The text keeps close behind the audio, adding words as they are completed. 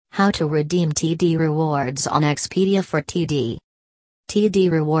How to redeem TD rewards on Expedia for TD. TD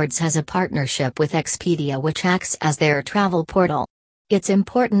Rewards has a partnership with Expedia, which acts as their travel portal. It's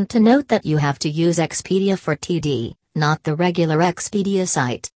important to note that you have to use Expedia for TD, not the regular Expedia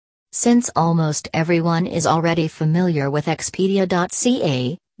site. Since almost everyone is already familiar with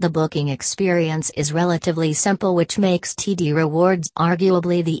Expedia.ca, the booking experience is relatively simple, which makes TD Rewards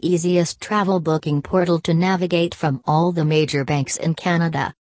arguably the easiest travel booking portal to navigate from all the major banks in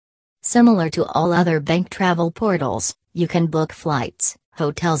Canada. Similar to all other bank travel portals, you can book flights,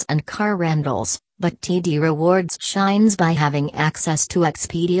 hotels and car rentals, but TD Rewards shines by having access to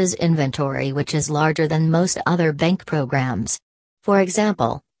Expedia's inventory, which is larger than most other bank programs. For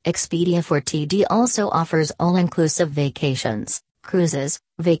example, Expedia for TD also offers all-inclusive vacations, cruises,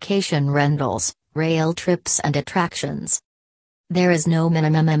 vacation rentals, rail trips and attractions. There is no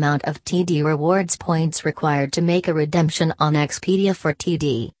minimum amount of TD Rewards points required to make a redemption on Expedia for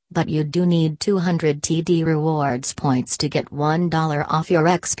TD, but you do need 200 TD Rewards points to get $1 off your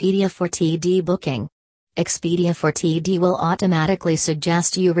Expedia for TD booking. Expedia for TD will automatically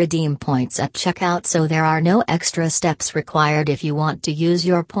suggest you redeem points at checkout, so there are no extra steps required if you want to use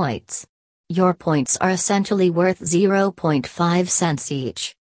your points. Your points are essentially worth 0.5 cents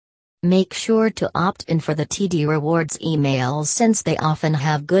each. Make sure to opt in for the TD Rewards emails, since they often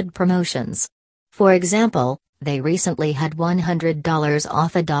have good promotions. For example, they recently had $100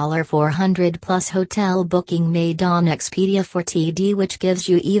 off a $400 plus hotel booking made on Expedia for TD, which gives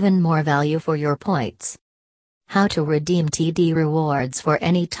you even more value for your points. How to redeem TD Rewards for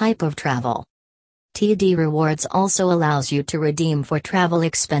any type of travel. TD Rewards also allows you to redeem for travel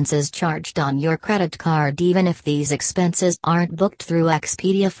expenses charged on your credit card, even if these expenses aren't booked through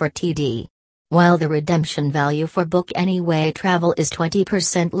Expedia for TD. While the redemption value for Book Anyway travel is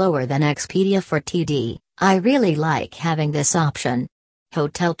 20% lower than Expedia for TD, I really like having this option.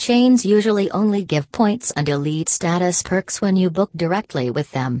 Hotel chains usually only give points and elite status perks when you book directly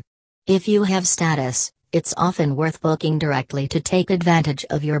with them. If you have status, it's often worth booking directly to take advantage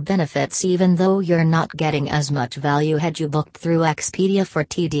of your benefits, even though you're not getting as much value had you booked through Expedia for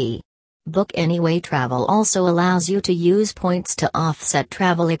TD. Book Anyway travel also allows you to use points to offset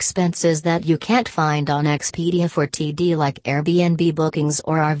travel expenses that you can't find on Expedia for TD, like Airbnb bookings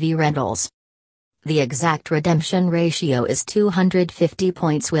or RV rentals. The exact redemption ratio is 250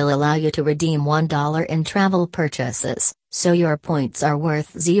 points will allow you to redeem $1 in travel purchases, so your points are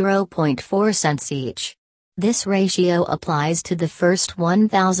worth 0.4 cents each. This ratio applies to the first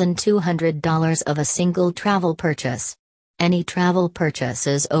 $1,200 of a single travel purchase. Any travel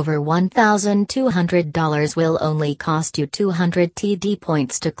purchases over $1,200 will only cost you 200 TD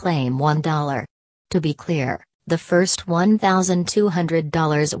points to claim $1. To be clear, the first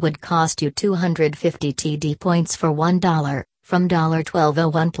 $1,200 would cost you 250 TD points for $1. From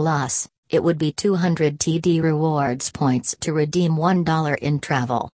 $12.01 plus, it would be 200 TD Rewards points to redeem $1 in travel.